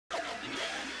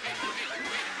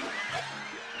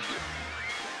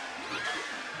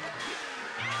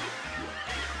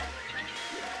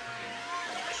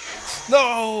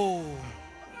No!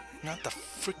 Not the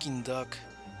freaking duck.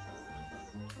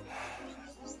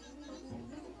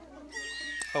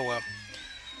 Oh well.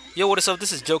 Yo, what is up?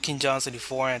 This is Joking John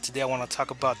 74, and today I want to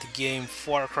talk about the game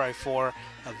Far Cry 4. A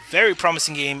very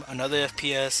promising game, another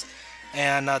FPS.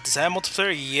 And does it have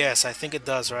multiplayer? Yes, I think it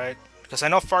does, right? Because I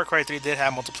know Far Cry 3 did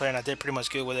have multiplayer, and I did pretty much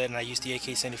good with it, and I used the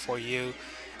AK-74U.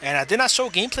 And I did not show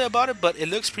gameplay about it, but it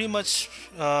looks pretty much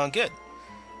good.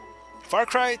 Far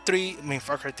Cry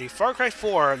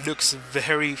 4 looks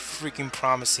very freaking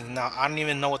promising. Now, I don't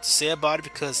even know what to say about it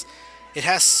because it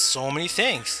has so many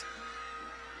things.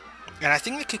 And I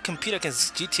think it could compete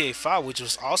against GTA 5, which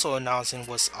was also announced and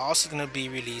was also going to be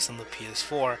released on the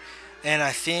PS4. And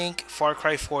I think Far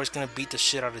Cry 4 is going to beat the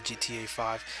shit out of GTA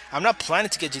 5. I'm not planning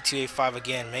to get GTA 5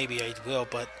 again. Maybe I will,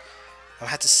 but I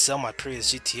have to sell my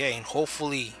previous GTA, and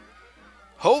hopefully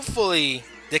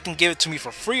they can give it to me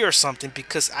for free or something,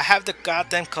 because I have the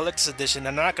goddamn collector's edition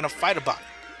and I'm not going to fight about it.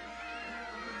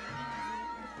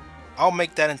 I'll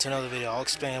make that into another video. I'll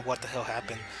explain what the hell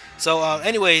happened. So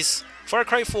anyways, Far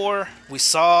Cry 4, we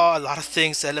saw a lot of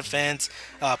things, elephants,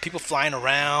 people flying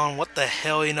around, what the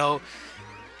hell, you know.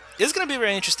 It's going to be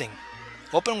very interesting.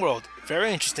 Open world,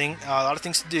 very interesting. A lot of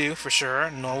things to do, for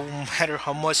sure. No matter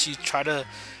how much you try to,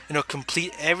 you know,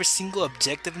 complete every single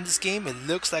objective in this game, it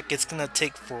looks like it's going to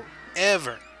take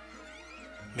forever.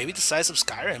 Maybe the size of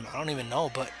Skyrim, I don't even know,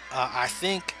 but I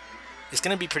think it's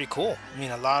gonna be pretty cool. I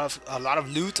mean, a lot of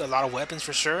loot, a lot of weapons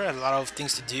for sure, a lot of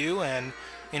things to do, and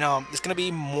you know, it's gonna be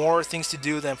more things to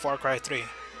do than Far Cry 3.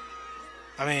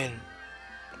 I mean,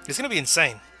 it's gonna be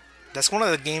insane. That's one of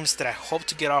the games that I hope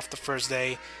to get off the first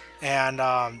day, and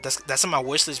that's on my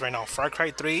wish list right now. Far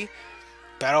Cry 3,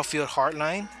 Battlefield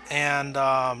Hardline, and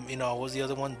you know, what was the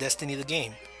other one? Destiny the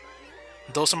game.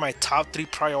 Those are my top 3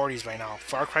 priorities right now.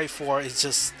 Far Cry 4 is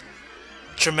just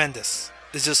tremendous.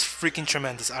 It's just freaking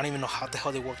tremendous. I don't even know how the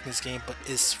hell they work in this game, but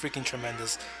it's freaking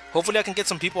tremendous. Hopefully I can get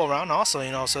some people around also,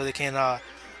 you know, so they can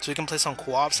so we can play some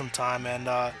co-op sometime.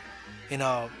 And you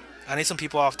know, I need some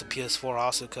people off the PS4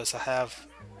 also, because I have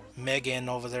Megan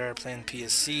over there playing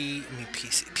PSC. I mean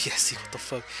PSC, what the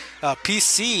fuck?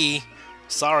 PC.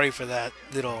 Sorry for that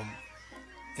little,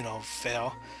 you know,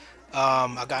 fail.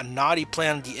 I got Naughty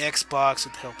playing the Xbox. Who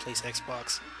the hell plays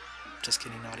Xbox? Just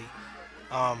kidding, Naughty.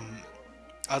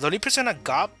 The only person I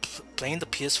got playing the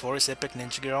PS4 is Epic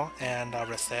Ninja Girl and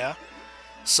Rethea.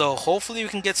 So hopefully we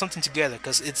can get something together,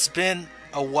 because it's been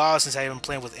a while since I haven't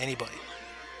played with anybody.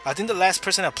 I think the last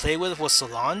person I played with was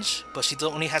Solange, but she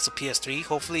only has a PS3.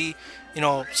 Hopefully, you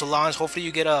know, Solange, hopefully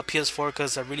you get a PS4,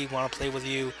 because I really want to play with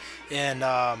you and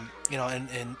you know,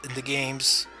 in the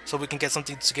games, so we can get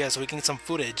something together, so we can get some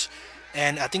footage.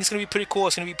 And I think it's going to be pretty cool.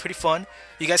 It's going to be pretty fun.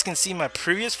 You guys can see my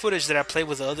previous footage that I played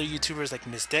with other YouTubers like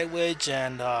Miss Deadwidge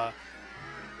and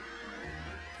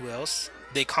who else?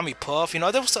 They Call Me Puff. You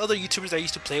know, there was other YouTubers I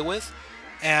used to play with,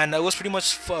 and it was pretty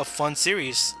much a fun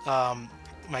series.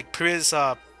 My previous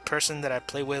person that I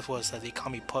played with was They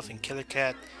Call Me Puff and Killer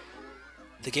Cat.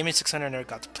 The Gaming 600 I never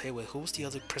got to play with. Who was the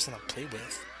other person I played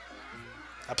with?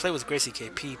 I played with Gracie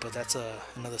KP, but that's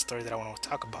another story that I want to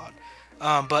talk about.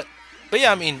 But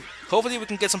yeah, I mean, hopefully we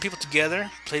can get some people together,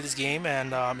 play this game,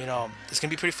 and you know, it's gonna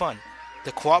be pretty fun.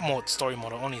 The co-op mode, story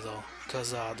mode only though,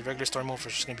 because the regular story mode for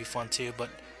sure is gonna be fun too. But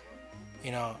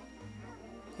you know,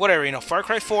 whatever. You know, Far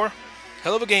Cry 4,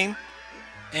 hell of a game.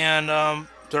 And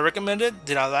do I recommend it?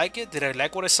 Did I like it? Did I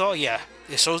like what I saw? Yeah,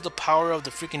 it shows the power of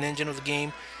the freaking engine of the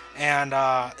game, and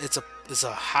it's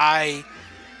a high,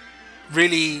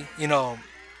 really, you know,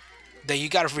 that you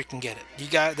gotta freaking get it.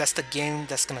 That's the game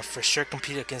that's gonna for sure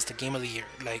compete against the game of the year.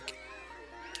 Like,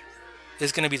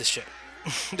 it's gonna be the shit.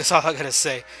 That's all I gotta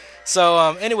say.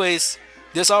 So anyways,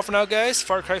 that's all for now, guys.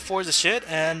 Far Cry 4 is the shit,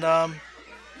 and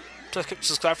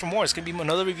subscribe for more. It's gonna be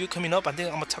another review coming up. I think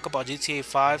I'm gonna talk about GTA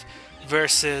 5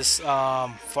 versus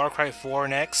Far Cry 4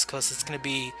 next, because it's gonna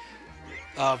be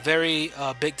a very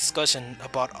big discussion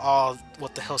about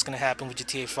what the hell's gonna happen with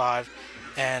GTA 5.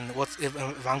 And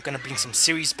if I'm gonna bring some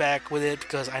series back with it,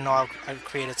 because I know I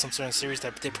created some certain series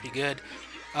that did pretty good.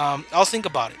 I'll think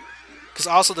about it, because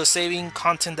also the saving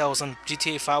content that was on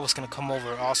GTA 5 was gonna come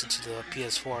over also to the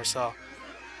PS4. So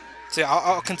yeah,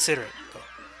 I'll consider it.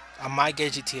 I might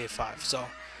get GTA 5. So,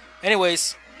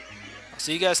 anyways, I'll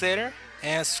see you guys later,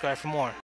 and subscribe for more.